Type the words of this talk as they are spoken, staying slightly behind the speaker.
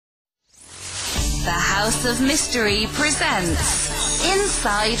House of Mystery presents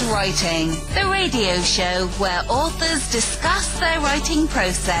Inside Writing, the radio show where authors discuss their writing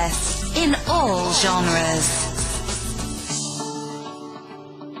process in all genres.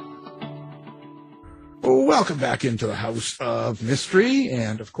 Welcome back into the House of Mystery,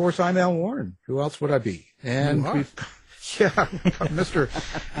 and of course I'm Al Warren. Who else would I be? And we've got Mr.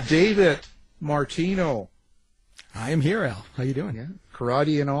 David Martino. I am here, Al. How you doing? Yeah,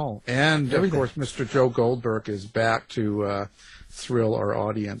 karate and all. And, everything. Of course, Mr. Joe Goldberg is back to thrill our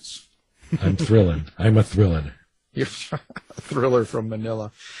audience. I'm thrilling. I'm a thrilling. You're a thriller from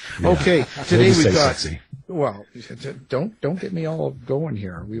Manila. Yeah. Okay, today we've got... Sexy. Well, don't get me all going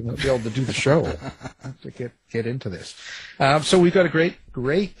here. We won't be able to do the show to get into this. So we've got a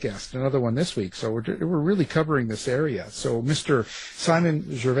great guest, another one this week. So we're really covering this area. So Mr.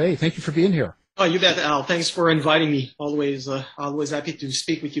 Simon Gervais, thank you for being here. Oh, you bet, Al. Thanks for inviting me. Always happy to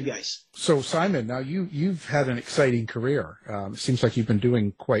speak with you guys. So Simon, now you've had an exciting career. It seems like you've been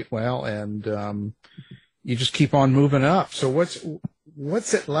doing quite well, and you just keep on moving up. So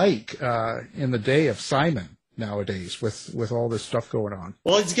what's it like in the day of Simon nowadays with all this stuff going on?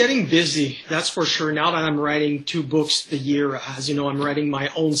 Well, it's getting busy, that's for sure. Now that I'm writing 2 books a year, as you know, I'm writing my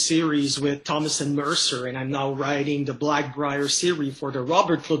own series with Thomas and Mercer, and I'm now writing the Blackbriar series for the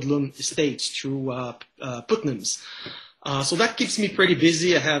Robert Ludlum Estates through Putnam's. So that keeps me pretty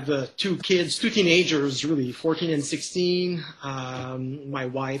busy. I have 2 kids, 2 teenagers, really, 14 and 16. My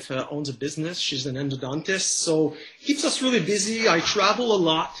wife owns a business. She's an endodontist. So keeps us really busy. I travel a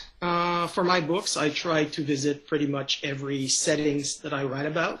lot for my books. I try to visit pretty much every settings that I write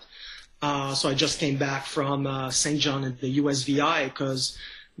about. So I just came back from St. John at the USVI because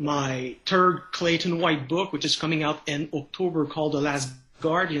my 3rd Clayton White book, which is coming out in October, called The Last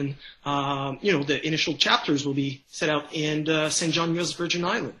Guardian, the initial chapters will be set out in St. John, U.S. Virgin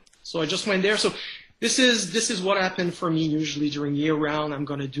Island. So I just went there. So this is what happened for me usually during year round. I'm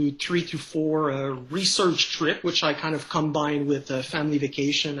going to do 3 to 4 research trip, which I kind of combine with a family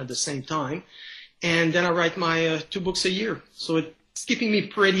vacation at the same time. And then I write my 2 books a year. So it's keeping me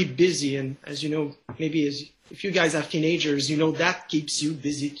pretty busy. And as you know, maybe if you guys have teenagers, you know that keeps you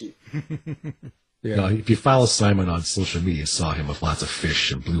busy too. Yeah. No, if you follow Simon on social media, you saw him with lots of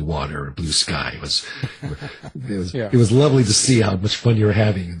fish and blue water and blue sky. It was lovely to see how much fun you were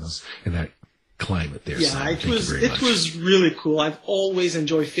having in that climate there. Yeah, Simon. it was really cool. I've always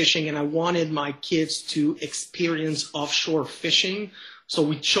enjoyed fishing, and I wanted my kids to experience offshore fishing. So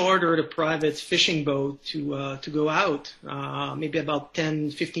we chartered a private fishing boat to go out, maybe about 10,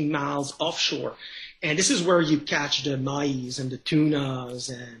 15 miles offshore. And this is where you catch the mais and the tunas.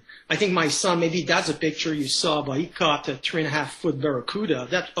 And I think my son, maybe that's a picture you saw, but he caught a 3.5-foot barracuda.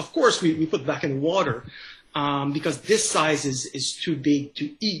 That, of course, we put back in the water because this size is too big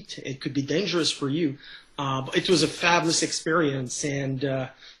to eat. It could be dangerous for you. But it was a fabulous experience. And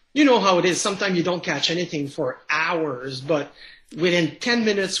you know how it is. Sometimes you don't catch anything for hours, but within 10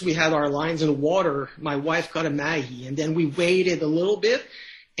 minutes, we had our lines in the water. My wife caught a mahi, and then we waited a little bit.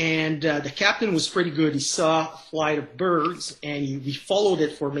 And the captain was pretty good. He saw a flight of birds, and we followed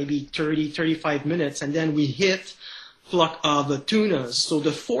it for maybe 30, 35 minutes, and then we hit a flock of tunas. So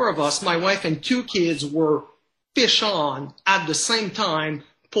the 4 of us, my wife and 2 kids, were fish on at the same time,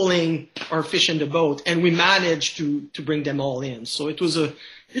 pulling our fish in the boat, and we managed to bring them all in. So it was a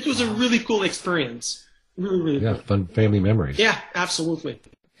really cool experience. Really, really cool. Fun family memories. Yeah, absolutely.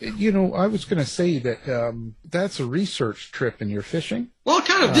 You know, I was going to say that that's a research trip and you're fishing. Well,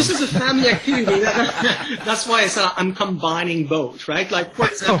 kind of. This is a family activity. That's why I said I'm combining both, right? Like, for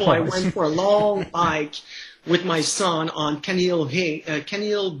example, I went for a long hike with my son on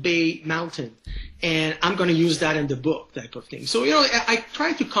Canil Bay Mountain, and I'm going to use that in the book type of thing. So, I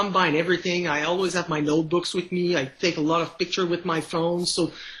try to combine everything. I always have my notebooks with me. I take a lot of pictures with my phone.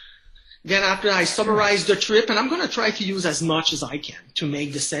 So then after I summarize the trip, and I'm going to try to use as much as I can to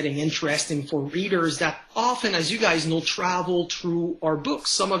make the setting interesting for readers that often, as you guys know, travel through our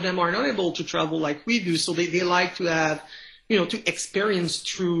books. Some of them are not able to travel like we do, so they like to have, to experience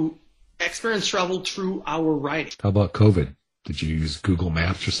travel through our writing. How about COVID? Did you use Google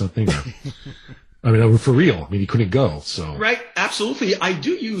Maps or something? I mean, for real. I mean, you couldn't go, so. Right, absolutely. I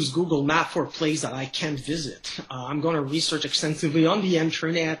do use Google Maps for a place that I can't visit. I'm going to research extensively on the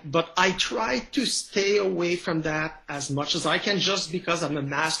internet, but I try to stay away from that as much as I can just because I'm a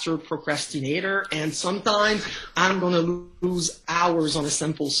master procrastinator, and sometimes I'm going to lose hours on a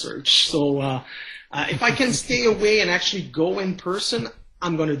simple search. So if I can stay away and actually go in person,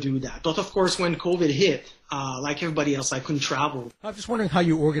 I'm going to do that. But of course, when COVID hit, like everybody else, I couldn't travel. I'm just wondering how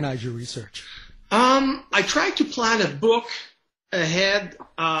you organize your research. I try to plan a book ahead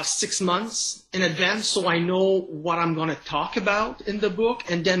 6 months in advance, so I know what I'm going to talk about in the book,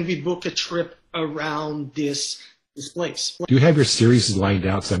 and then we book a trip around this place. Do you have your series lined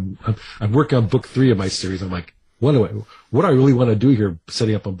out? So I'm working on book 3 of my series. I'm like, what do I really want to do here,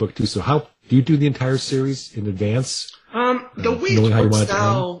 setting up on book 2? So how do you do the entire series in advance? The way it works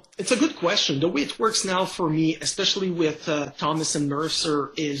now, it's a good question. The way it works now for me, especially with Thomas and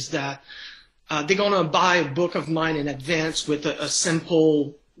Mercer, is that they're going to buy a book of mine in advance with a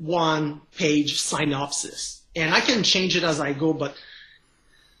simple 1-page synopsis. And I can change it as I go, but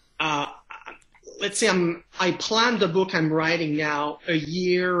let's say I planned the book I'm writing now a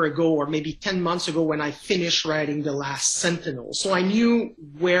year ago or maybe 10 months ago when I finished writing the last Sentinel. So I knew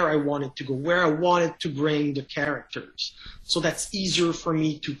where I wanted to go, where I wanted to bring the characters. So that's easier for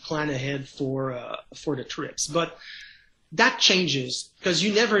me to plan ahead for the trips. But that changes because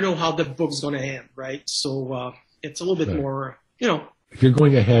you never know how the book's going to end, right? So it's a little bit more, If you're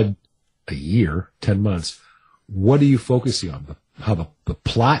going ahead a year, 10 months, what are you focusing on? How the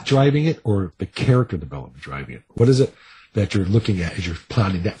plot driving it or the character development driving it? What is it that you're looking at as you're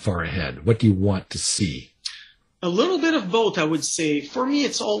planning that far ahead? What do you want to see? A little bit of both, I would say. For me,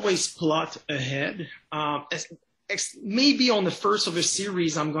 it's always plot ahead. Maybe on the first of a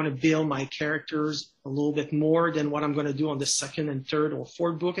series, I'm going to build my characters a little bit more than what I'm going to do on the second and third or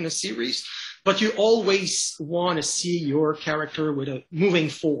fourth book in a series. But you always want to see your character with a moving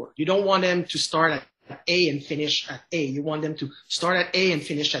forward. You don't want them to start at A and finish at A. You want them to start at A and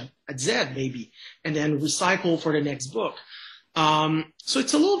finish at Z, maybe, and then recycle for the next book. So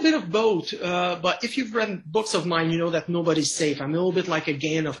it's a little bit of both. But if you've read books of mine, you know that nobody's safe. I'm a little bit like a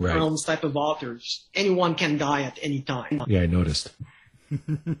Game of Thrones type of authors. Anyone can die at any time. Yeah, I noticed.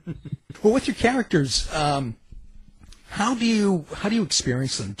 Well, with your characters, how do you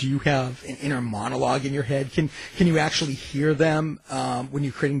experience them? Do you have an inner monologue in your head? Can you actually hear them when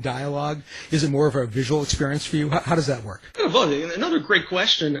you're creating dialogue? Is it more of a visual experience for you? How does that work? Another great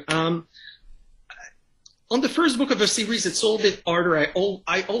question. On the first book of a series, it's a little bit harder.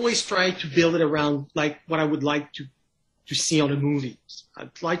 I always try to build it around like what I would like to see on a movie.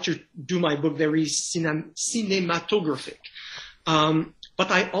 I'd like to do my book very cinematographic. But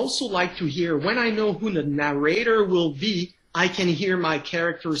I also like to hear, when I know who the narrator will be, I can hear my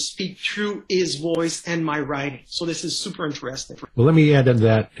character speak through his voice and my writing. So this is super interesting. Well, let me add on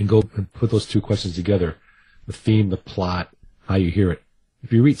that and go and put those two questions together. The theme, the plot, how you hear it. If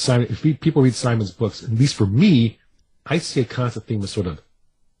people read Simon's books, at least for me, I see a constant theme of sort of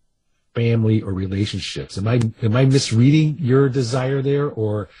family or relationships. Am I misreading your desire there,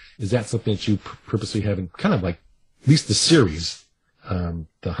 or is that something that you purposely have in kind of like at least the series, the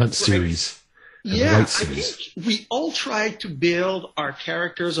Hunt series? Yeah, I think we all try to build our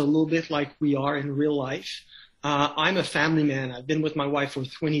characters a little bit like we are in real life. I'm a family man. I've been with my wife for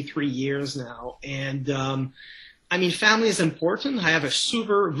 23 years now, and family is important. I have a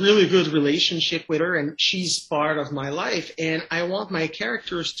really good relationship with her, and she's part of my life. And I want my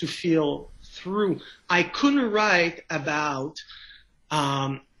characters to feel through. I couldn't write about,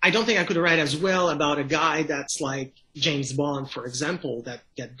 I don't think I could write as well about a guy that's like James Bond, for example,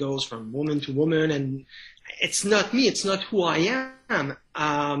 that goes from woman to woman. And it's not me. It's not who I am.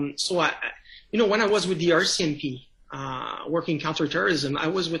 So when I was with the RCMP, working counterterrorism, I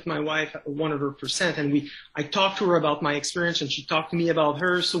was with my wife 100%, and I talked to her about my experience, and she talked to me about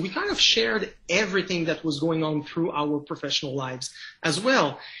hers. So we kind of shared everything that was going on through our professional lives as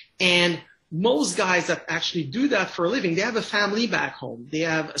well. And most guys that actually do that for a living, they have a family back home. They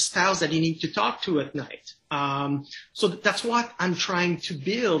have a spouse that you need to talk to at night. So that's what I'm trying to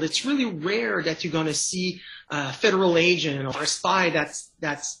build. It's really rare that you're going to see a federal agent or a spy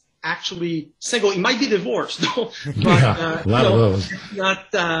that's actually single. He might be divorced, though. But, a lot of those.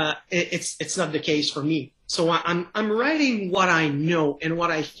 It's not the case for me. So I'm writing what I know and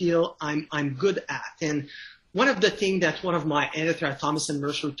what I feel I'm good at. And one of the things that one of my editor, Thomas and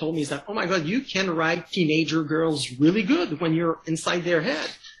Mercer, told me is that, oh my God, you can write teenager girls really good when you're inside their head.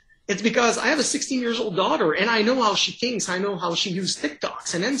 It's because I have a 16-year-old daughter, and I know how she thinks. I know how she uses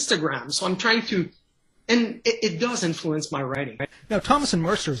TikToks and Instagram. So I'm trying to, and it does influence my writing. Now, Thomas and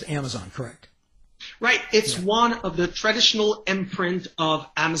Mercer is Amazon, correct? Right. It's one of the traditional imprint of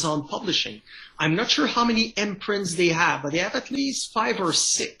Amazon publishing. I'm not sure how many imprints they have, but they have at least 5 or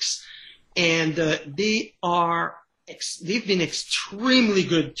 6. And they've been extremely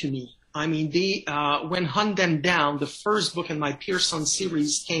good to me. I mean, when Hunt Them Down, the first book in my Pearson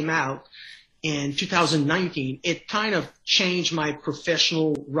series, came out in 2019, it kind of changed my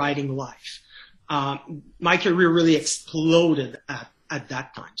professional writing life. My career really exploded at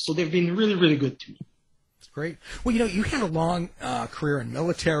that time. So they've been really, really good to me. Great. Well, you had a long career in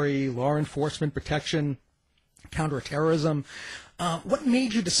military, law enforcement, protection, counterterrorism. What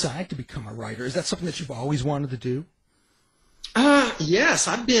made you decide to become a writer? Is that something that you've always wanted to do? Yes,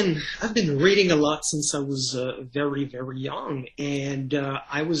 I've been reading a lot since I was very, very young, and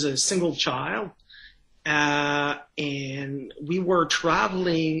I was a single child, and we were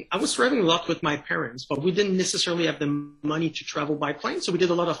traveling. I was traveling a lot with my parents, but we didn't necessarily have the money to travel by plane, so we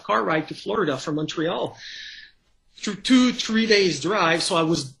did a lot of car ride to Florida from Montreal, through 2-3 days drive. So I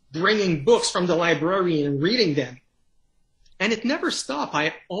was bringing books from the library and reading them. And it never stopped.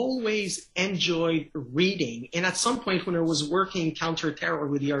 I always enjoyed reading. And at some point when I was working counter-terror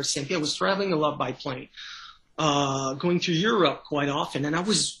with the RCMP, I was traveling a lot by plane, going to Europe quite often. And I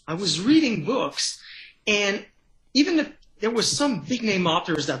was reading books. And even if there was some big name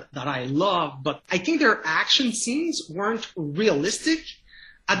authors that I loved, but I think their action scenes weren't realistic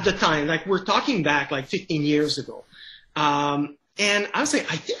at the time. Like, we're talking back like 15 years ago. And I was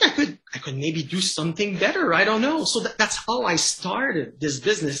like, I think I could maybe do something better. I don't know. So that's how I started this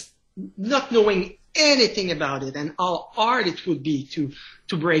business, not knowing anything about it and how hard it would be to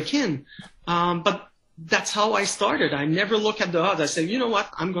break in. But that's how I started. I never look at the odds. I said, you know what?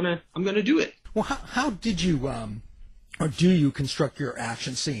 I'm gonna do it. Well, how did you or do you construct your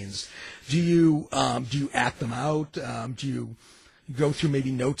action scenes? Do you act them out? Do you go through maybe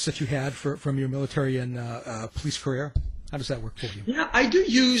notes that you had from your military and police career? How does that work for you? Yeah, I do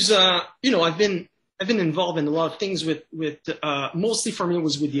use, I've been involved in a lot of things with mostly for me it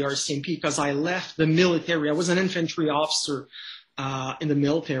was with the RCMP because I left the military. I was an infantry officer in the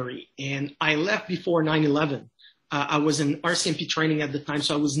military, and I left before 9/11. I was in RCMP training at the time,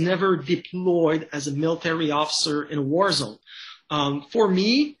 so I was never deployed as a military officer in a war zone. For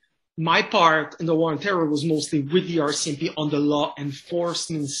me, my part in the war on terror was mostly with the RCMP on the law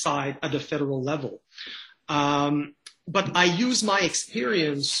enforcement side at the federal level. But I use my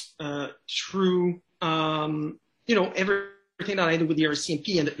experience through, everything that I did with the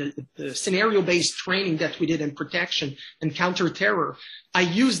RCMP and the scenario-based training that we did in protection and counter-terror. I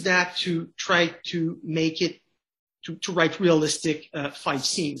use that to try to make it, to write realistic fight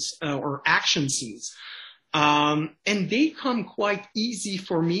scenes or action scenes. And they come quite easy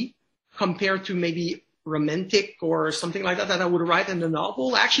for me compared to maybe romantic or something like that I would write in a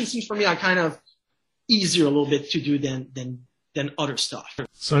novel. Action scenes for me are kind of easier a little bit to do than other stuff.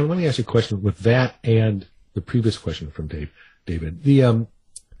 So let me ask you a question with that and the previous question from David. You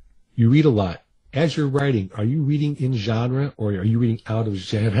read a lot. As you're writing, are you reading in genre or are you reading out of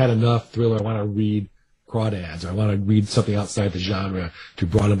genre? I've had enough thriller. I want to read crawdads. I want to read something outside the genre to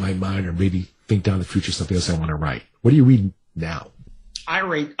broaden my mind or maybe think down the future something else I want to write. What do you read now?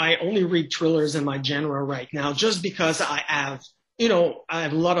 I only read thrillers in my genre right now just because I have a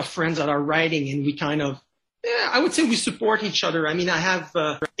lot of friends that are writing and we kind of, I would say we support each other. I mean, I have,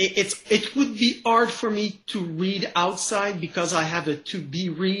 it would be hard for me to read outside because I have a to-be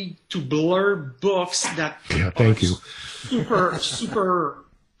read, to blur books that thank you. super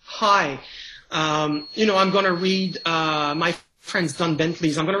high. I'm going to read, my friend's Don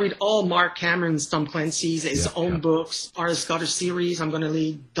Bentley's. I'm going to read all Mark Cameron's, Tom Clancy's, his own books, Arthur Scottish series. I'm going to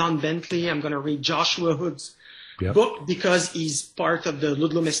read Don Bentley. I'm going to read Joshua Hood's book because he's part of the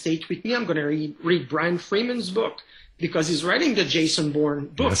Ludlum estate with me. I'm going to read Brian Freeman's book because he's writing the Jason Bourne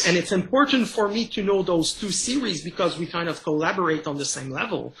books. Yes. And it's important for me to know those two series because we kind of collaborate on the same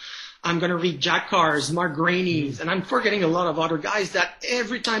level. I'm going to read Jack Carr's, Mark Graney's, and I'm forgetting a lot of other guys that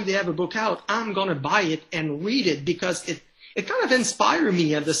every time they have a book out, I'm going to buy it and read it because it kind of inspires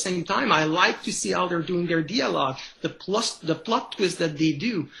me at the same time. I like to see how they're doing their dialogue, the plot twist that they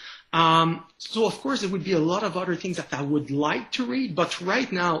do. So of course there would be a lot of other things that I would like to read, but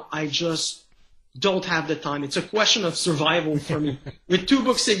right now I just don't have the time. It's a question of survival for me. With 2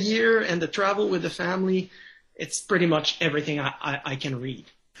 books a year and the travel with the family, it's pretty much everything I can read.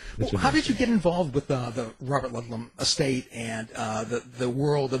 Well, how did you get involved with the Robert Ludlum estate and the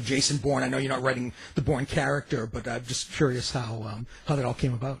world of Jason Bourne? I know you're not writing the Bourne character, but I'm just curious how that all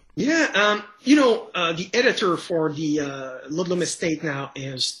came about. Yeah, the editor for the Ludlum estate now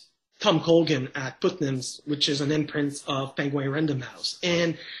is Tom Colgan at Putnam's, which is an imprint of Penguin Random House.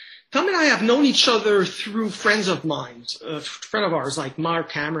 And Tom and I have known each other through friends of mine, friend of ours like Mark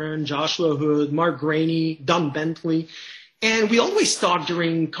Cameron, Joshua Hood, Mark Graney, Don Bentley. And we always talk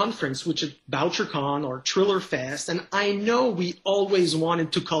during conference, which is BoucherCon or Thriller Fest. And I know we always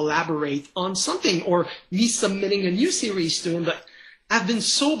wanted to collaborate on something or me submitting a new series to him. But I've been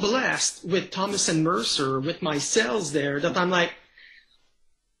so blessed with Thomas and Mercer, with my sales there, that I'm like,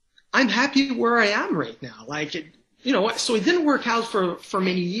 I'm happy where I am right now. So it didn't work out for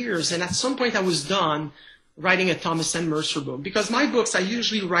many years. And at some point I was done writing a Thomas and Mercer book, because my books, I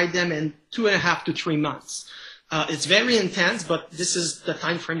usually write them in 2.5 to 3 months. It's very intense, but this is the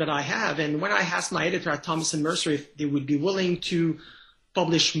time frame that I have. And when I asked my editor at Thomas and Mercer if they would be willing to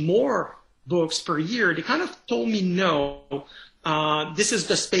publish more books per year, they kind of told me no. This is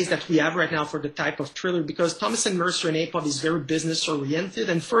the space that we have right now for the type of thriller, because Thomas and Mercer and APOV is very business oriented,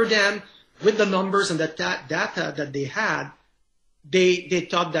 and for them, with the numbers and that data that they had, they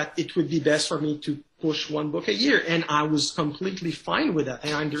thought that it would be best for me to push one book a year, and I was completely fine with that,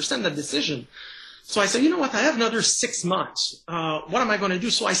 and I understand that decision. So I said, you know what, I have another 6 months. What am I going to do?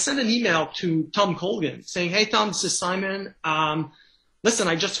 So I sent an email to Tom Colgan saying, hey, Tom, this is Simon. Listen,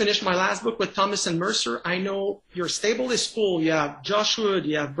 I just finished my last book with Thomas and Mercer. I know your stable is full. You have Josh Wood,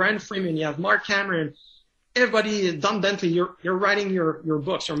 you have Brand Freeman, you have Mark Cameron. Everybody, Don Bentley, you're writing your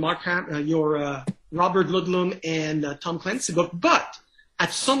books, your Robert Ludlum and Tom Clancy book. But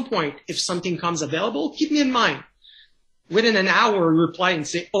at some point, if something comes available, keep me in mind. Within an hour, reply and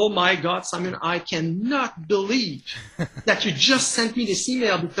say, oh my God, Simon, I cannot believe that you just sent me this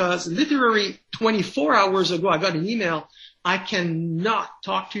email, because literally 24 hours ago, I got an email. I cannot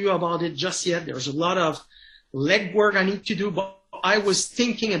talk to you about it just yet. There's a lot of legwork I need to do, but I was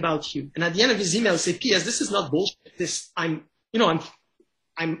thinking about you. And at the end of his email, he said, P.S., this is not bullshit.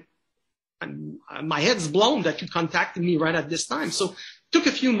 My head's blown that you contacted me right at this time. So it took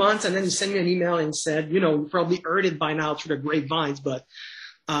a few months, and then he sent me an email and said, you probably heard it by now through the grapevines, but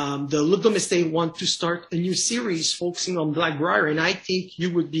the Ludlum Estate want to start a new series focusing on Blackbriar, and I think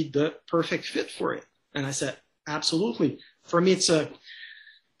you would be the perfect fit for it. And I said, absolutely. For me, it's a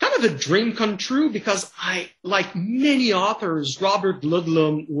kind of a dream come true, because like many authors, Robert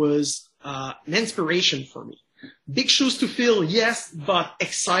Ludlum was an inspiration for me. Big shoes to fill, yes, but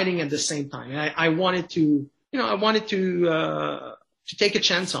exciting at the same time. And I wanted to take a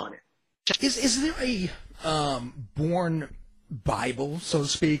chance on it. Is there a Bourne Bible, so to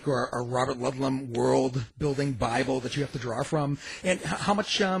speak, or a Robert Ludlum world-building Bible that you have to draw from? And how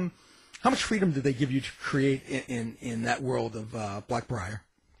much freedom did they give you to create in that world of Blackbriar?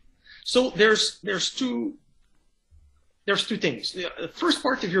 So there's two things. The first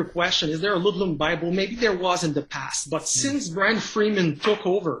part of your question, is there a Ludlum Bible? Maybe there was in the past, but since Brand Freeman took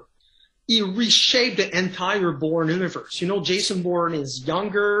over, he reshaped the entire Bourne universe. Jason Bourne is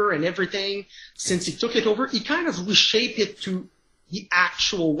younger and everything. Since he took it over, he kind of reshaped it to the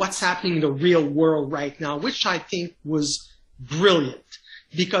actual what's happening in the real world right now, which I think was brilliant,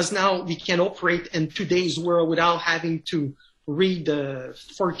 because now we can operate in today's world without having to read the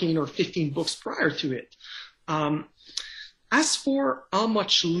 14 or 15 books prior to it. As for how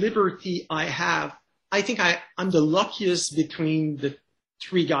much liberty I have, I think I'm the luckiest between the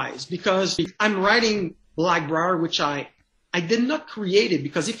three guys, because I'm writing Blackbriar, which I did not create it,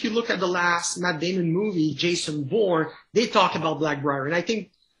 because if you look at the last Matt Damon movie, Jason Bourne, they talk about Blackbriar. And I think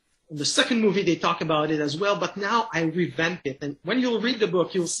in the second movie, they talk about it as well, but now I revamp it. And when you'll read the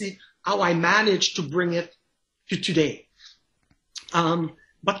book, you'll see how I managed to bring it to today.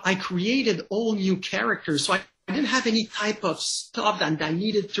 But I created all new characters, so I didn't have any type of stuff that I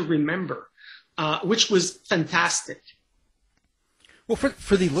needed to remember, which was fantastic. Well,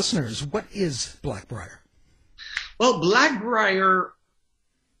 for the listeners, what is Blackbriar? Well, Blackbriar,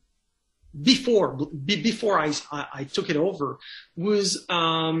 before I took it over, was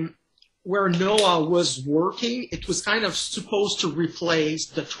where Noah was working. It was kind of supposed to replace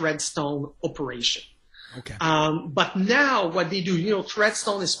the Treadstone operation. Okay. But now what they do,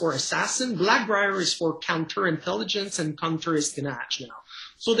 Treadstone is for assassin, Blackbriar is for counterintelligence, and counter-espionage now.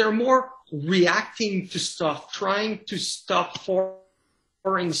 So they're more reacting to stuff, trying to stop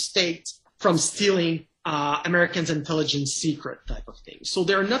foreign states from stealing Americans' intelligence secret type of thing. So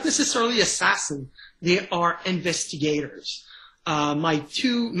they're not necessarily assassins, they are investigators. My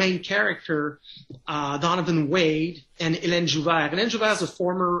two main characters, Donovan Wade and Hélène Joubert. Hélène Joubert is a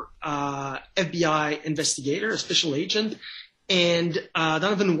former FBI investigator, a special agent, and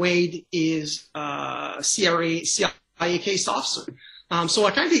Donovan Wade is a CIA case officer. So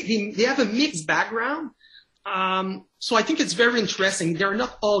they have a mixed background. So I think it's very interesting. They're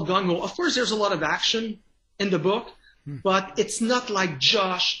not all gung-ho. Of course, there's a lot of action in the book, but it's not like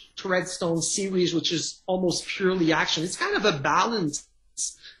Josh Treadstone series, which is almost purely action. It's kind of a balance,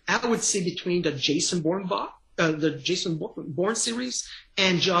 I would say, between the Jason Bourne series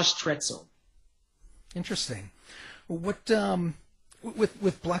and Josh Treadstone. Interesting. What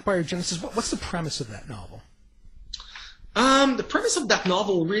with Blackbriar Genesis? What's the premise of that novel? The premise of that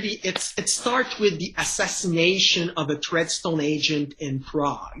novel, really, it starts with the assassination of a Treadstone agent in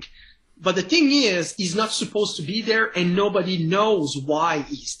Prague. But the thing is, he's not supposed to be there, and nobody knows why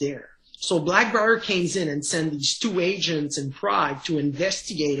he's there. So Blackbriar came in and sent these 2 agents in Prague to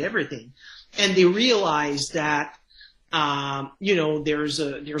investigate everything. And they realized that,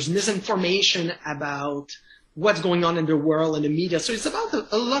 there's misinformation about what's going on in the world and the media. So it's about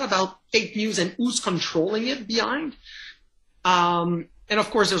a lot about fake news and who's controlling it behind. And of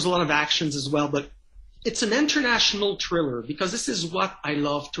course, there's a lot of actions as well, but it's an international thriller because this is what I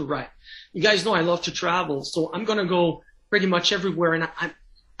love to write. You guys know I love to travel, so I'm going to go pretty much everywhere. And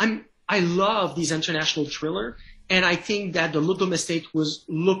I love these international thriller. And I think that the Ludlum Estate was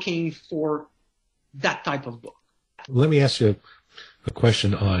looking for that type of book. Let me ask you a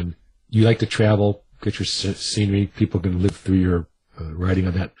question on, you like to travel, get your scenery, people can live through your writing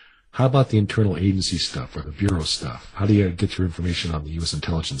on that. How about the internal agency stuff or the bureau stuff? How do you get your information on the U.S.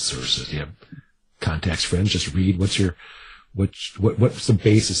 intelligence services? Do you have contacts, friends, just read? What's the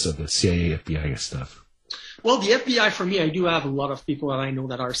basis of the CIA, FBI stuff? Well, the FBI, for me, I do have a lot of people that I know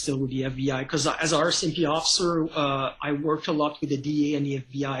that are still with the FBI because as an RCMP officer, I worked a lot with the DA and the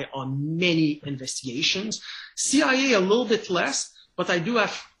FBI on many investigations. CIA, a little bit less, but I do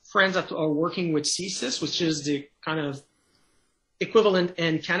have friends that are working with CSIS, which is the kind of equivalent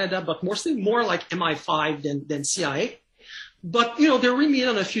in Canada, but mostly more like MI5 than CIA. But, they're reading me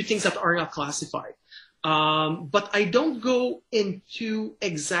on a few things that are not classified. But I don't go into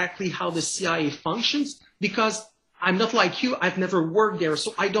exactly how the CIA functions because I'm not like you. I've never worked there,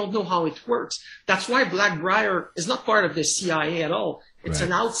 so I don't know how it works. That's why Blackbriar is not part of the CIA at all. It's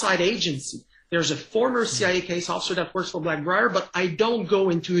an outside agency. There's a former CIA case officer that works for Blackbriar, but I don't go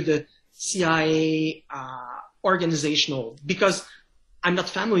into the CIA organizational because I'm not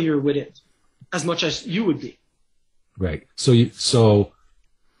familiar with it as much as you would be. Right. So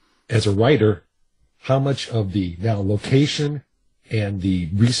as a writer, how much of the now location and the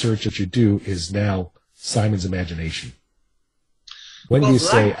research that you do is now Simon's imagination? When do you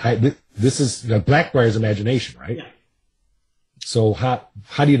say, this is Blackbriar's imagination, right? Yeah. So how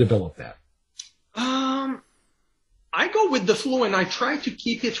do you develop that? I go with the flow and I try to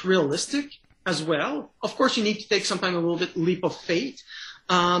keep it realistic as well. Of course, you need to take sometimes a little bit leap of faith.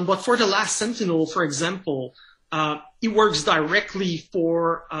 But for the last Sentinel, for example, he works directly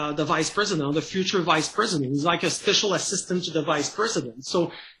for the vice president, the future vice president. He's like a special assistant to the vice president.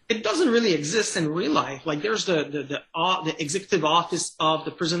 So it doesn't really exist in real life. Like there's the executive office of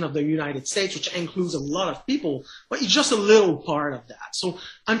the president of the United States, which includes a lot of people, but it's just a little part of that. So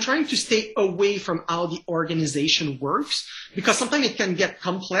I'm trying to stay away from how the organization works because sometimes it can get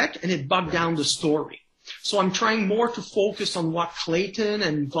complex and it bogs down the story. So I'm trying more to focus on what Clayton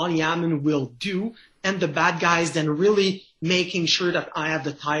and Von Yaman will do and the bad guys than really making sure that I have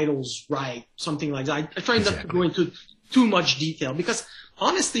the titles right, something like that. I try not to go into too much detail because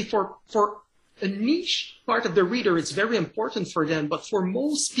honestly, for a niche part of the reader, it's very important for them. But for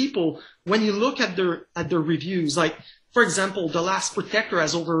most people, when you look at the reviews, like, for example, The Last Protector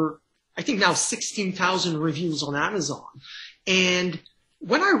has over, I think now 16,000 reviews on Amazon. And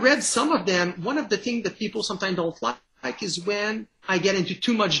when I read some of them, one of the things that people sometimes don't like is when I get into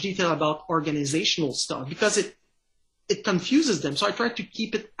too much detail about organizational stuff because it confuses them. So I try to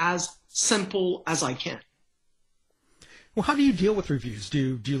keep it as simple as I can. Well, how do you deal with reviews?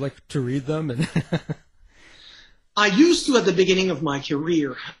 Do you like to read them? And I used to at the beginning of my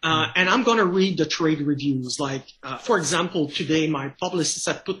career, and I'm going to read the trade reviews. Like, for example, today my publicist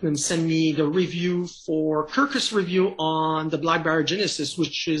at Putnam sent me the review for Kirkus review on the Blackbriar Genesis,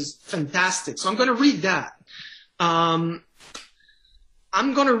 which is fantastic. So I'm going to read that. I'm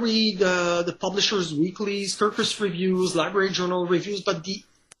going to read the Publishers Weeklies, Kirkus reviews, Library Journal reviews, but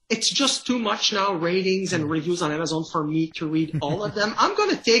it's just too much now, ratings and reviews on Amazon for me to read all of them. I'm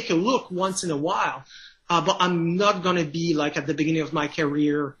going to take a look once in a while, but I'm not going to be like at the beginning of my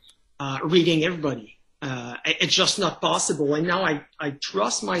career reading everybody. It's just not possible. And now I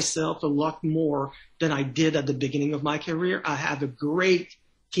trust myself a lot more than I did at the beginning of my career. I have a great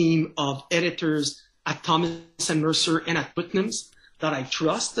team of editors at Thomas and Mercer and at Putnam's that I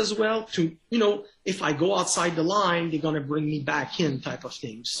trust as well to, if I go outside the line, they're going to bring me back in type of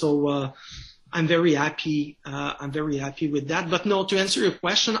thing. So I'm very happy. I'm very happy with that. But no, to answer your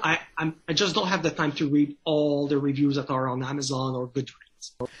question, I just don't have the time to read all the reviews that are on Amazon or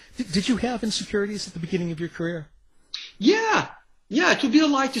Goodreads. Did you have insecurities at the beginning of your career? Yeah. Yeah, to be a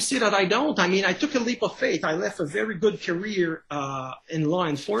lie to say that I don't. I mean, I took a leap of faith. I left a very good career in law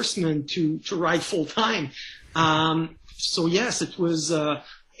enforcement to write full time. So yes, it was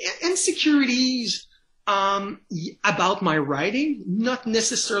insecurities about my writing, not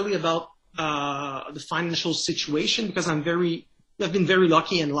necessarily about the financial situation, because I've been very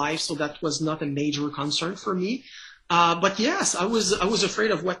lucky in life, so that was not a major concern for me. But yes, I was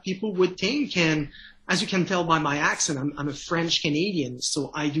afraid of what people would think. And as you can tell by my accent, I'm a French Canadian.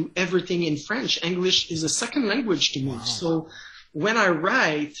 So I do everything in French. English is a second language to me. Wow. So when I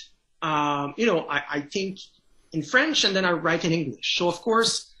write, I think in French and then I write in English. So of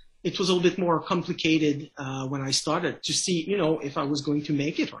course, it was a little bit more complicated when I started to see, if I was going to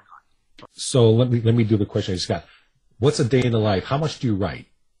make it or not. So let me do the question I just got. What's a day in the life? How much do you write?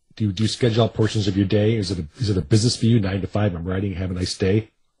 Do you schedule out portions of your day? Is it a business for you, 9 to 5? I'm writing, have a nice day,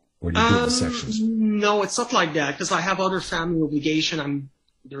 or do you do it in sections? No, it's not like that because I have other family obligation.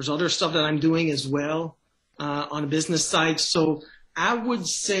 There's other stuff that I'm doing as well on a business side. So I would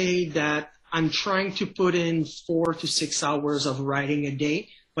say that I'm trying to put in 4 to 6 hours of writing a day.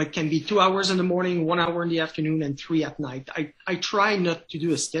 But it can be 2 hours in the morning, 1 hour in the afternoon, and 3 at night. I try not to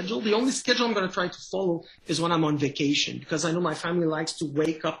do a schedule. The only schedule I'm going to try to follow is when I'm on vacation because I know my family likes to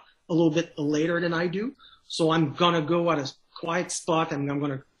wake up a little bit later than I do. So I'm going to go at a quiet spot and I'm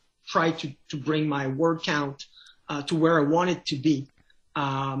going to try to bring my word count to where I want it to be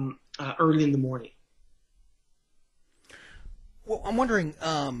early in the morning. Well, I'm wondering,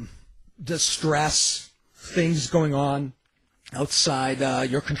 the stress, things going on outside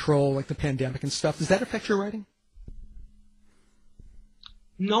your control, like the pandemic and stuff, does that affect your writing?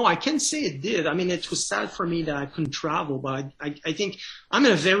 No, I can't say it did. I mean, it was sad for me that I couldn't travel, but I think I'm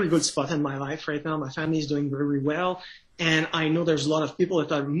in a very good spot in my life right now. My family is doing very well, and I know there's a lot of people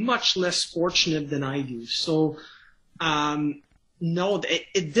that are much less fortunate than I do. So, no,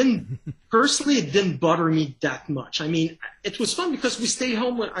 it didn't, personally, it didn't bother me that much. I mean, it was fun because I stayed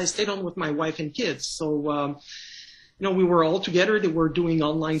home with my wife and kids. So, we were all together. They were doing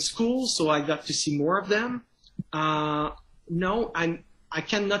online school, so I got to see more of them. No, I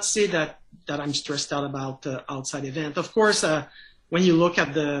cannot say that I'm stressed out about the outside event. Of course, when you look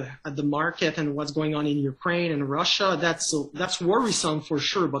at the market and what's going on in Ukraine and Russia, that's worrisome for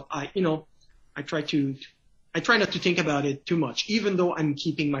sure. But I try not to think about it too much, even though I'm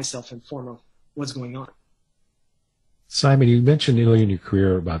keeping myself informed of what's going on. Simon, you mentioned earlier in your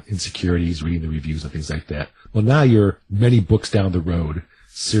career about insecurities, reading the reviews and things like that. Well, now you're many books down the road,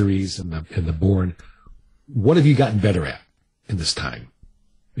 series and the Born. What have you gotten better at in this time?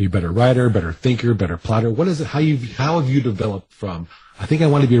 Are you a better writer, better thinker, better plotter? What is it? How have you developed from, I think I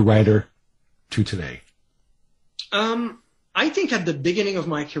want to be a writer, to today? I think at the beginning of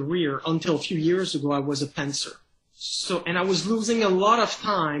my career, until a few years ago, I was a pantser. And I was losing a lot of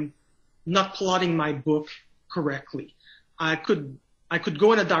time not plotting my book correctly. I could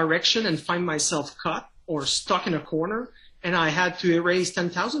go in a direction and find myself cut or stuck in a corner, and I had to erase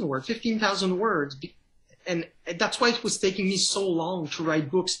 10,000 words, 15,000 words. And that's why it was taking me so long to write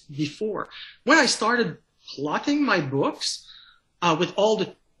books before. When I started plotting my books with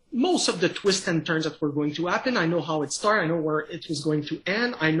most of the twists and turns that were going to happen, I know how it started, I know where it was going to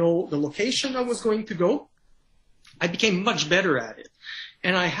end, I know the location I was going to go, I became much better at it.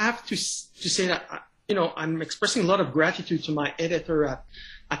 And I have to say that, I'm expressing a lot of gratitude to my editor at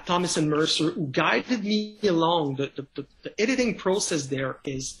Thomas & Mercer, who guided me along. The editing process there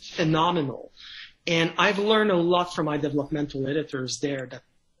is phenomenal. And I've learned a lot from my developmental editors there that,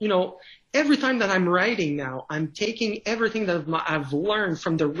 every time that I'm writing now, I'm taking everything that I've learned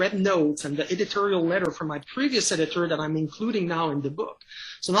from the red notes and the editorial letter from my previous editor that I'm including now in the book.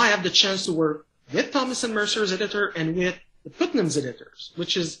 So now I have the chance to work with Thomas & Mercer's editor and with the Putnam's editors,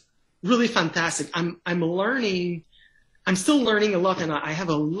 which is really fantastic. I'm still learning a lot, and I have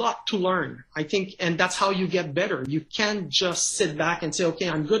a lot to learn, I think, and that's how you get better. You can't just sit back and say, okay,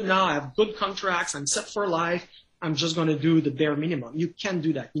 I'm good now, I have good contracts, I'm set for life, I'm just going to do the bare minimum. You can't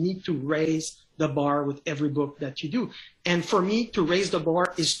do that. You need to raise the bar with every book that you do. And for me, to raise the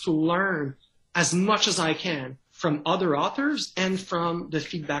bar is to learn as much as I can from other authors and from the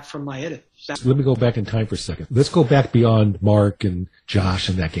feedback from my editors. Let me go back in time for a second. Let's go back beyond Mark and Josh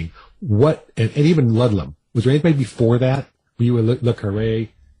and that gang. And even Ludlum. Was there anybody before that? Were you a Le Carré,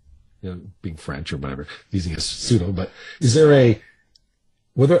 being French or whatever, using a pseudo, but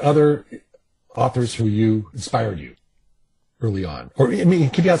were there other authors who inspired you early on? Or,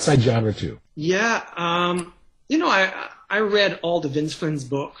 it could be outside genre too. Yeah. I read all the Vince Flynn's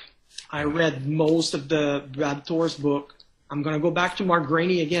book. I read most of the Brad Thor's book. I'm going to go back to Mark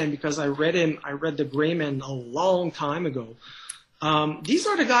Graney again because I read The Gray Man a long time ago. These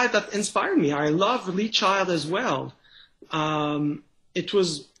are the guys that inspired me. I love Lee Child as well. It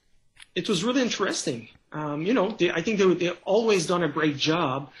was really interesting. I think they've always done a great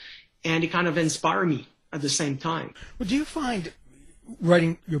job, and it kind of inspired me at the same time. Well, do you find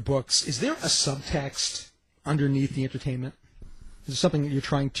writing your books, is there a subtext underneath the entertainment? Is there something that you're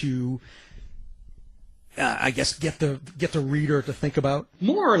trying to I guess get the reader to think about?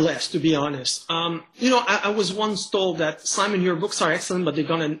 More or less, to be honest. I was once told that, Simon, your books are excellent, but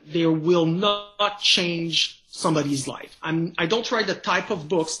they will not change somebody's life. I don't write the type of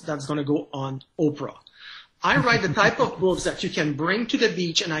books that's going to go on Oprah. I write the type of books that you can bring to the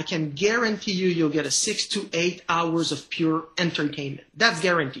beach, and I can guarantee you'll get a 6 to 8 hours of pure entertainment. That's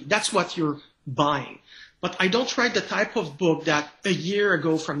guaranteed. That's what you're buying. But I don't write the type of book that a year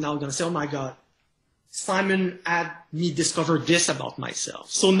ago from now I'm going to say, oh my God, Simon had me discover this about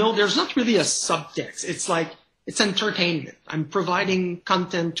myself. So no, there's not really a subtext. It's like, it's entertainment. I'm providing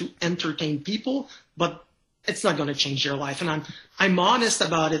content to entertain people, but it's not going to change their life. And I'm honest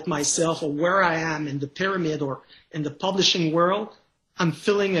about it myself, or where I am in the pyramid or in the publishing world. I'm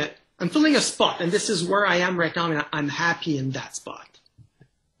filling a spot, and this is where I am right now, and I'm happy in that spot.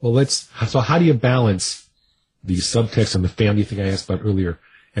 Well, so how do you balance the subtext and the family thing I asked about earlier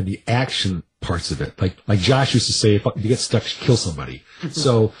and the action parts of it? Like Josh used to say, if you get stuck, kill somebody.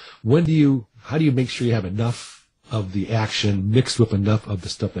 So how do you make sure you have enough of the action mixed with enough of the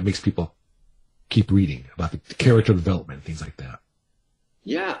stuff that makes people keep reading about the character development and things like that?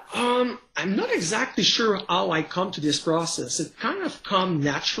 Yeah, I'm not exactly sure how I come to this process. It kind of come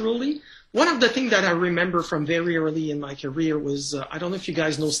naturally. One of the things that I remember from very early in my career was, I don't know if you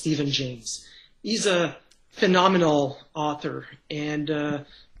guys know Stephen James. He's a phenomenal author, and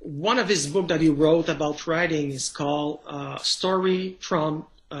one of his books that he wrote about writing is called Story from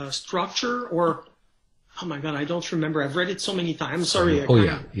Structure, or oh my God, I don't remember. I've read it so many times. I'm sorry,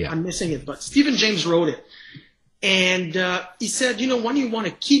 I'm missing it. But Stephen James wrote it. And he said, when you want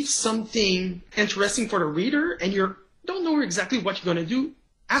to keep something interesting for the reader and you don't know exactly what you're going to do,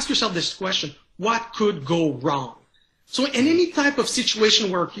 ask yourself this question: what could go wrong? So in any type of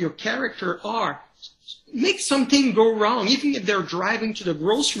situation where your character make something go wrong, even if they're driving to the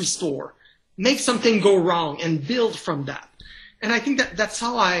grocery store, make something go wrong and build from that. And I think that's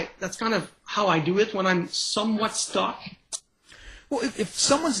kind of how I do it when I'm somewhat stuck. Well, if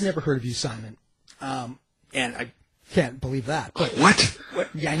someone's never heard of you, Simon, and I can't believe that. But what?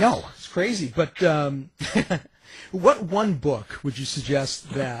 Yeah, I know. It's crazy. But what one book would you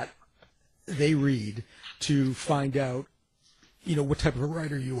suggest that they read to find out, what type of a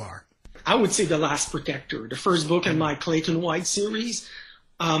writer you are? I would say The Last Protector, the first book in my Clayton White series.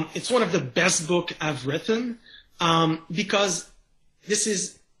 It's one of the best books I've written because this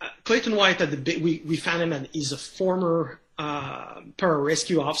is Clayton White. We found him, and he's a former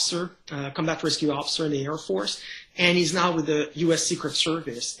pararescue officer, combat rescue officer in the Air Force, and he's now with the U.S. Secret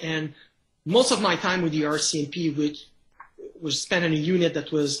Service. And most of my time with the RCMP, which was spent in a unit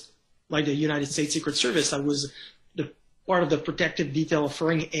that was like the United States Secret Service. I was part of the protective detail of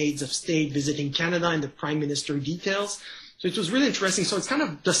foreign aides of state visiting Canada and the Prime Minister details. So it was really interesting. So it's kind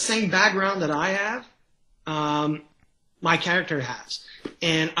of the same background that I have, my character has.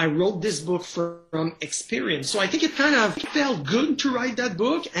 And I wrote this book from experience. So I think it kind of felt good to write that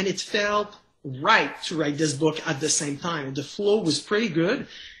book, and it felt right to write this book at the same time. And the flow was pretty good.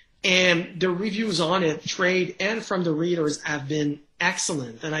 And the reviews on it, trade and from the readers, have been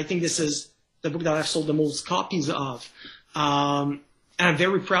excellent. And I think this is the book that I've sold the most copies of. And I'm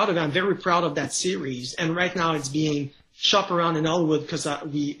very proud of it. I'm very proud of that series. And right now it's being shopped around in Hollywood because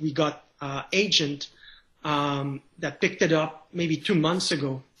we got agent that picked it up maybe 2 months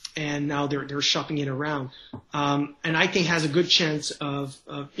ago, and now they're shopping it around. And I think has a good chance of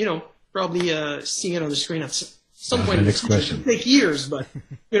probably seeing it on the screen at some point. Next question. It'll take years, but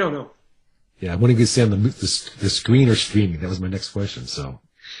we don't know. Yeah, when are you going to see on the screen or streaming? That was my next question. So.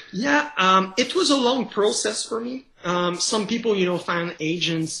 Yeah, it was a long process for me. Some people, find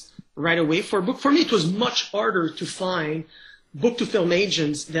agents right away for a book. For me, it was much harder to find book-to-film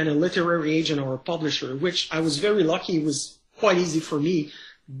agents than a literary agent or a publisher, which I was very lucky. It was quite easy for me.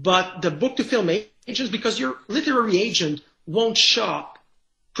 But the book-to-film agents, because your literary agent won't shop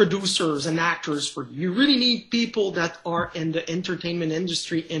producers and actors for you. You really need people that are in the entertainment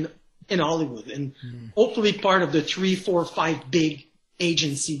industry in Hollywood, and hopefully part of the 3, 4, 5 big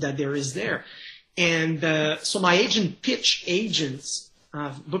agency that there is there. And so my agent pitched agents,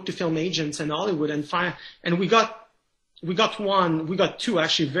 book-to-film agents in Hollywood, and we got two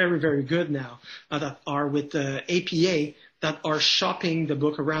actually very, very good now that are with the APA that are shopping the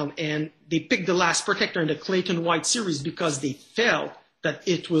book around. And they picked The Last Protector in the Clayton White series because they felt that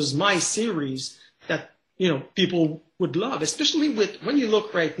it was my series that, people would love, especially when you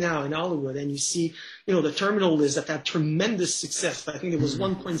look right now in Hollywood and you see, the Terminal List that had tremendous success. I think it was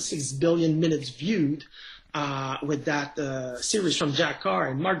 1.6 billion minutes viewed with that series from Jack Carr,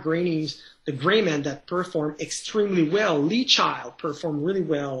 and Mark Groening's The Gray Man that performed extremely well. Lee Child performed really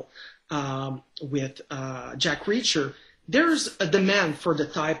well. with Jack Reacher, there's a demand for the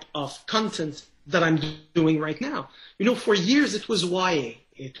type of content that I'm doing right now. For years it was YA.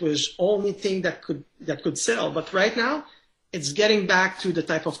 It was only thing that could sell. But right now, it's getting back to the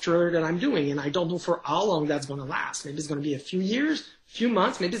type of thriller that I'm doing. And I don't know for how long that's going to last. Maybe it's going to be a few years, few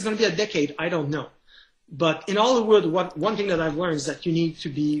months. Maybe it's going to be a decade. I don't know. But in Hollywood, one thing that I've learned is that you need to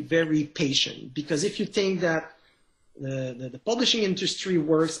be very patient. Because if you think that the publishing industry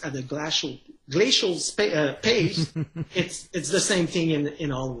works at a glacial pace, it's the same thing in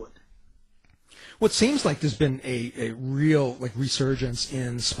Hollywood. Well, it seems like there's been a real resurgence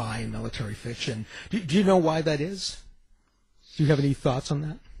in spy and military fiction. Do you know why that is? Do you have any thoughts on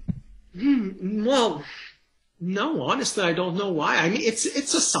that? Well, no, honestly, I don't know why. I mean, it's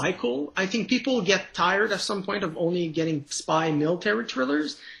a cycle. I think people get tired at some point of only getting spy military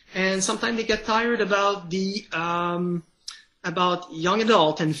thrillers, and sometimes they get tired about about young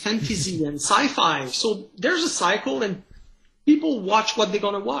adult and fantasy and sci-fi. So there's a cycle, and people watch what they're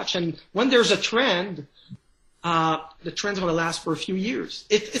going to watch. And when there's a trend, the trend's going to last for a few years.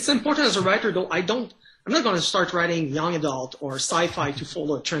 It's important as a writer, though. I'm not going to start writing young adult or sci-fi to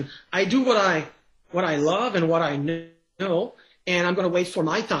follow a trend. I do what I love and what I know, and I'm going to wait for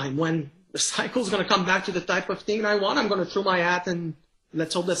my time. When the cycle's going to come back to the type of thing I want, I'm going to throw my hat and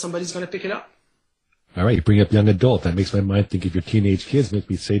let's hope that somebody's going to pick it up. All right, you bring up young adult. That makes my mind think of your teenage kids. Makes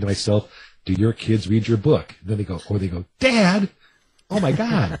me say to myself, do your kids read your book? And then they go, Dad, oh my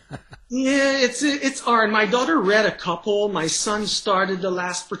God. Yeah, it's hard. My daughter read a couple. My son started The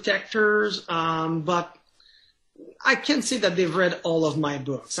Last Protectors, but I can't say that they've read all of my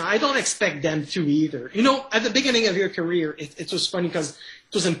books. I don't expect them to either. At the beginning of your career, it was funny because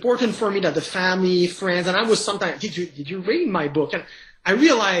it was important for me that the family, friends, and I was sometimes, did you read my book? And I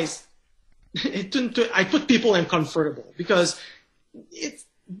realized I put people uncomfortable because it's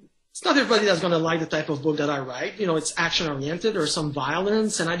not everybody that's going to like the type of book that I write. It's action-oriented or some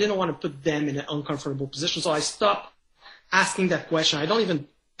violence, and I didn't want to put them in an uncomfortable position. So I stopped asking that question. I don't even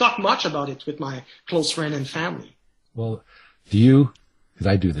talk much about it with my close friend and family. Well, do you, because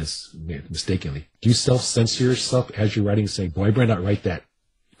I do this mistakenly, do you self-censor yourself as you're writing, saying, boy, I better not write that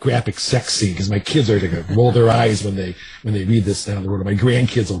graphic sex scene because my kids are going to roll their eyes when they read this down the road, or my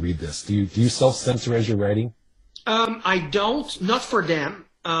grandkids will read this. Do you self-censor as you're writing? I don't, not for them.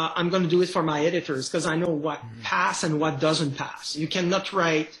 I'm going to do it for my editors because I know what pass and what doesn't pass. You cannot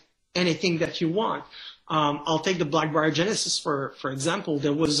write anything that you want. I'll take the Blackbriar Genesis for example.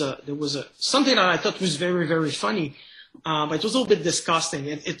 There was something that I thought was very, very funny, but it was a little bit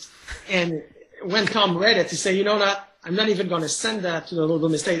disgusting. And when Tom read it, he said, that I'm not even going to send that to the local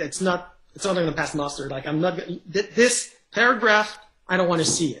mistake. It's not going to pass muster. This paragraph, I don't want to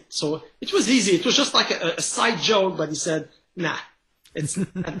see it. So it was easy. It was just like a side joke, but he said, nah. That's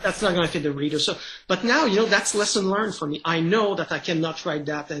not going to fit the reader. So, but now, that's lesson learned for me. I know that I cannot write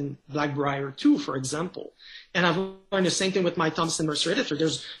that in Blackbriar 2, for example. And I've learned the same thing with my Thompson Mercer editor.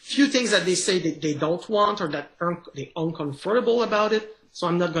 There's few things that they say that they don't want or that they're uncomfortable about it. So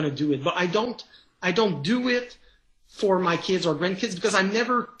I'm not going to do it. But I don't do it for my kids or grandkids because I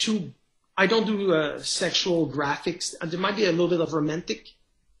don't do sexual graphics. There might be a little bit of romantic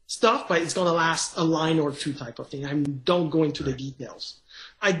stuff, but it's going to last a line or two type of thing. I don't go into the details.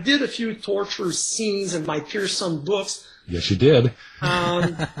 I did a few torture scenes in my Pearson books. Yes, you did.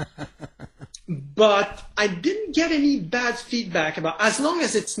 But I didn't get any bad feedback about, as long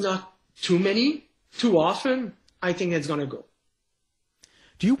as it's not too many, too often, I think it's going to go.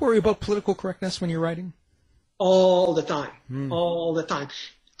 Do you worry about political correctness when you're writing? All the time. All the time.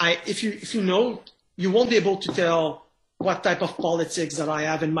 If you know, you won't be able to tell what type of politics that I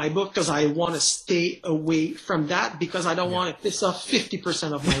have in my book because I want to stay away from that because I don't want to piss off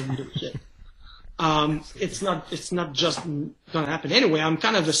 50% of my readership. It's not just going to happen anyway. I'm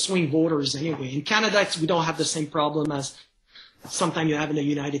kind of a swing voters anyway. In Canada, we don't have the same problem as sometimes you have in the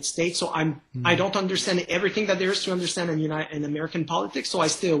United States. So I don't understand everything that there is to understand in American politics. So I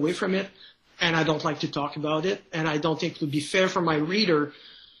stay away from it, and I don't like to talk about it. And I don't think it would be fair for my reader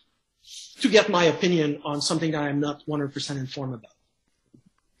to get my opinion on something that I'm not 100% informed about.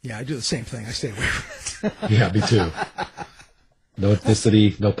 Yeah, I do the same thing. I stay away from it. Yeah, me too. No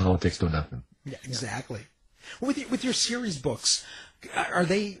ethnicity, no politics, no nothing. Yeah, exactly. Well, with your series books, are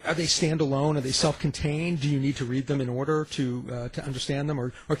they standalone? Are they self-contained? Do you need to read them in order to understand them,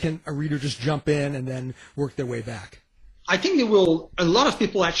 or can a reader just jump in and then work their way back? I think they will. A lot of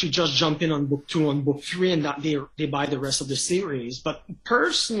people actually just jump in on book 2, on book 3, and they buy the rest of the series. But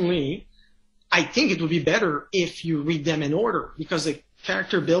personally, I think it would be better if you read them in order because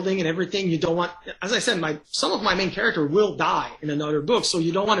character building and everything. You don't want, as I said, some of my main character will die in another book, so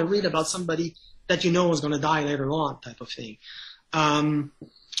you don't want to read about somebody that you know is going to die later on, type of thing. But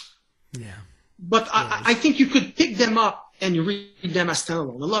I think you could pick them up and you read them as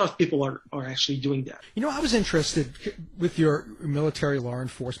standalone. A lot of people are actually doing that. You know, I was interested with your military law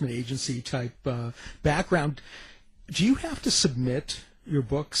enforcement agency type background. Do you have to submit your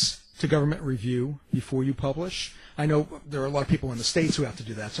books to government review before you publish? I know there are a lot of people in the States who have to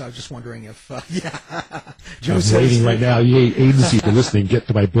do that, so I was just wondering if, I'm waiting right now. Yay, agency, if you're listening, get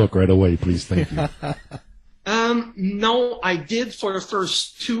to my book right away, please. Thank you. No, I did for the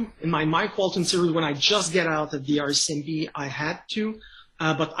first two in my Mike Walton series. When I just get out of the RCMP, I had to,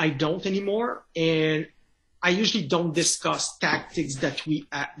 but I don't anymore. And I usually don't discuss tactics that we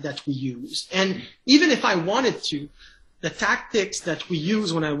use. And even if I wanted to, the tactics that we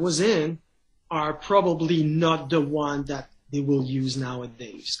use when I was in are probably not the one that they will use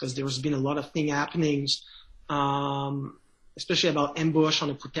nowadays, because there's been a lot of happenings, especially about ambush on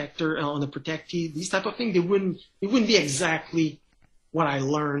a protector, on a protectee, these type of things. It wouldn't be exactly what I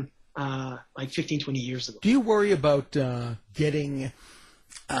learned like 15, 20 years ago. Do you worry about getting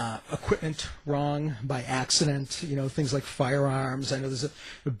equipment wrong by accident? You know, things like firearms. I know there's a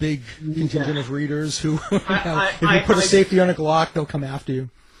big contingent of readers who, if you put a safety on a Glock, they'll come after you.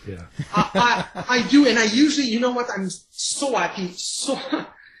 Yeah. I do, and I usually, you know what, I'm so happy. So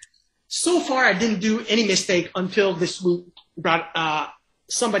far, I didn't do any mistake until this week.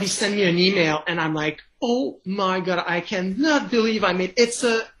 Somebody sent me an email, and I'm like, oh my God, I cannot believe I made it's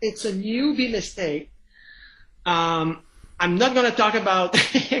a newbie mistake. I'm not going to talk about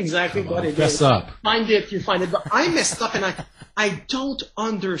exactly what it is. Up. Find it, you find it. But I messed up, and I don't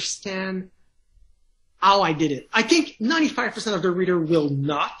understand how I did it. I think 95% of the reader will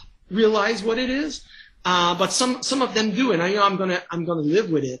not realize what it is. But some of them do, and I know I'm gonna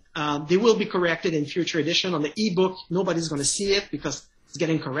live with it. They will be corrected in future edition. On the ebook, nobody's gonna see it because it's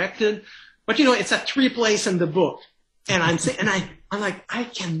getting corrected. But you know, it's at 3 places in the book, and I'm like, I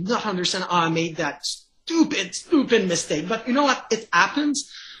cannot understand how I made that stupid mistake. But you know what? It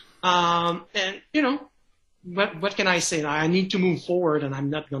happens, and you know, what can I say? I need to move forward, and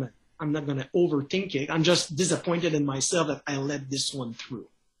I'm not gonna overthink it. I'm just disappointed in myself that I let this one through.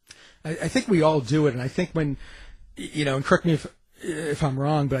 I think we all do it, and I think when, you know, and correct me if I'm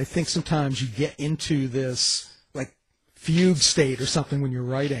wrong, but I think sometimes you get into this like fugue state or something when you're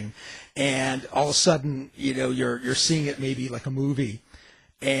writing, and all of a sudden, you know, you're seeing it maybe like a movie,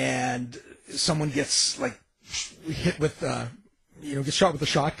 and someone gets like hit with, you know, gets shot with a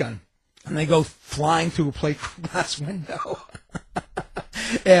shotgun, and they go flying through a plate glass window.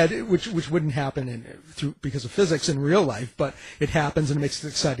 And which wouldn't happen because of physics in real life, but it happens and it makes it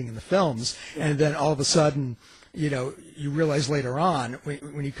exciting in the films. And then all of a sudden, you know, you realize later on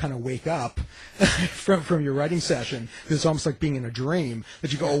when you kind of wake up from your writing session, it's almost like being in a dream,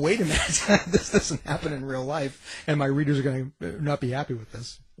 that you go, oh, wait a minute, this doesn't happen in real life, and my readers are going to not be happy with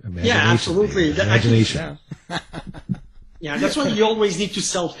this. Yeah, absolutely. Imagination. Yeah, that's why you always need to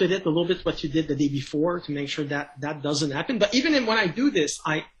self-fit it a little bit what you did the day before to make sure that doesn't happen. But even when I do this,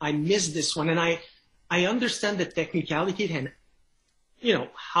 I miss this one, and I understand the technicality and, you know,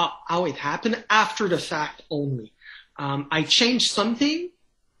 how it happened after the fact only. I changed something,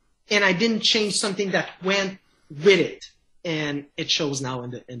 and I didn't change something that went with it, and it shows now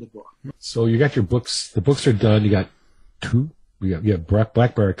in the book. So you got your books. The books are done. You got 2. You have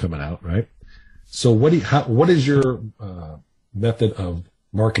Blackbriar coming out, right? So what is your method of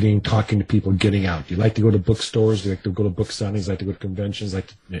marketing, talking to people, getting out? Do you like to go to bookstores? Do you like to go to book signings? Do you like to go to conventions? Like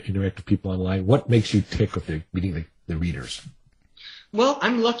to interact with people online? What makes you tick with meeting the readers? Well,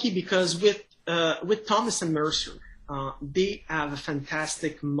 I'm lucky because with Thomas and Mercer, they have a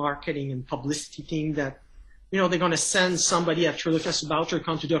fantastic marketing and publicity team that, you know, they're going to send somebody at Trilofest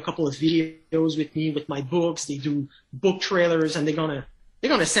BoucherCon to do a couple of videos with me with my books. They do book trailers, and they're going to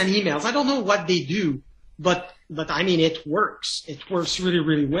send emails. I don't know what they do, but I mean, it works. It works really,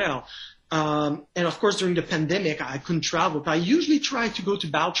 really well. And of course, during the pandemic, I couldn't travel, but I usually try to go to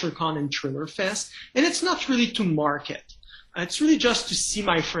BoucherCon and Thrillerfest, and it's not really to market. It's really just to see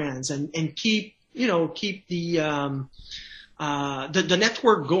my friends and keep the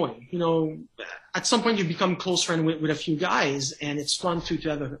network going. You know, at some point you become close friend with a few guys, and it's fun to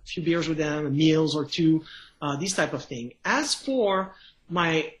have a few beers with them, meals or two, these type of thing. As for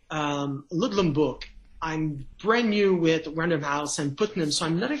my Ludlum book, I'm brand new with Random House and Putnam, so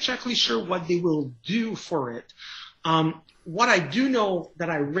I'm not exactly sure what they will do for it. What I do know that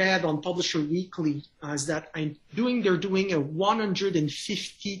I read on Publisher Weekly is that they're doing a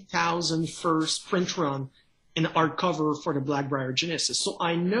 150,000 first print run in hardcover for the Blackbriar Genesis. So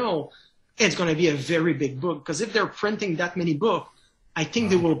I know it's going to be a very big book, because if they're printing that many books, I think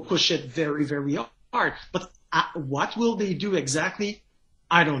they will push it very, very hard. But what will they do exactly?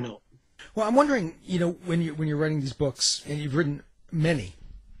 I don't know. Well, I'm wondering, when you're writing these books, and you've written many,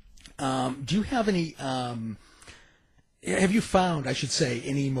 do you have any? Have you found, I should say,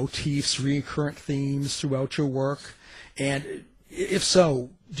 any motifs, recurrent themes throughout your work? And if so,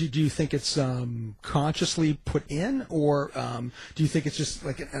 do you think it's consciously put in, or do you think it's just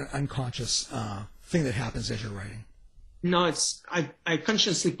like an unconscious thing that happens as you're writing? No, I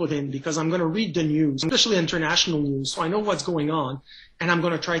consciously put in, because I'm going to read the news, especially international news, so I know what's going on, and I'm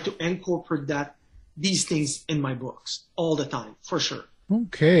going to try to incorporate these things in my books all the time, for sure.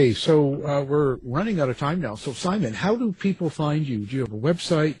 Okay, so we're running out of time now. So Simon, how do people find you? Do you have a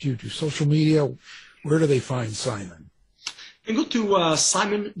website? Do you do social media? Where do they find Simon? You can go to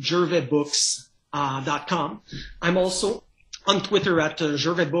simongervaisbooks.com. I'm also on Twitter at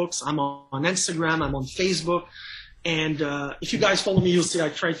Gervais Books. I'm on Instagram. I'm on Facebook. And if you guys follow me, you'll see I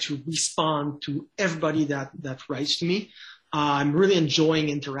try to respond to everybody that writes to me. I'm really enjoying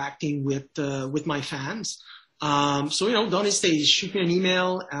interacting with my fans. So, don't hesitate. Shoot me an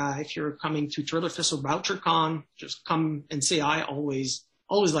email. If you're coming to Trailer Fest or BoucherCon, just come and say hi. Always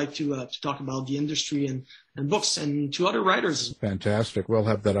like to talk about the industry and books and to other writers. Fantastic. We'll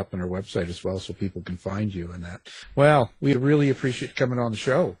have that up on our website as well, so people can find you and that. Well, we really appreciate coming on the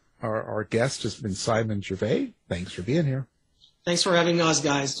show. Our guest has been Simon Gervais. Thanks for being here. Thanks for having us,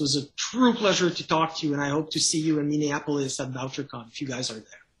 guys. It was a true pleasure to talk to you, and I hope to see you in Minneapolis at BoucherCon if you guys are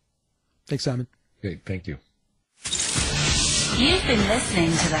there. Thanks, Simon. Okay, thank you. You've been listening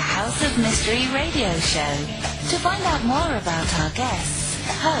to the House of Mystery radio show. To find out more about our guests,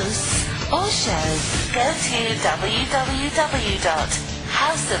 hosts, or shows, go to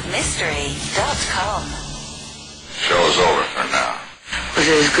www.houseofmystery.com. Show's over for now. Was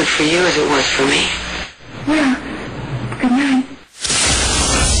it as good for you as it was for me? Well, good night.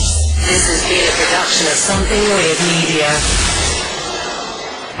 This has been a production of Something Weird Media.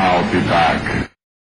 I'll be back.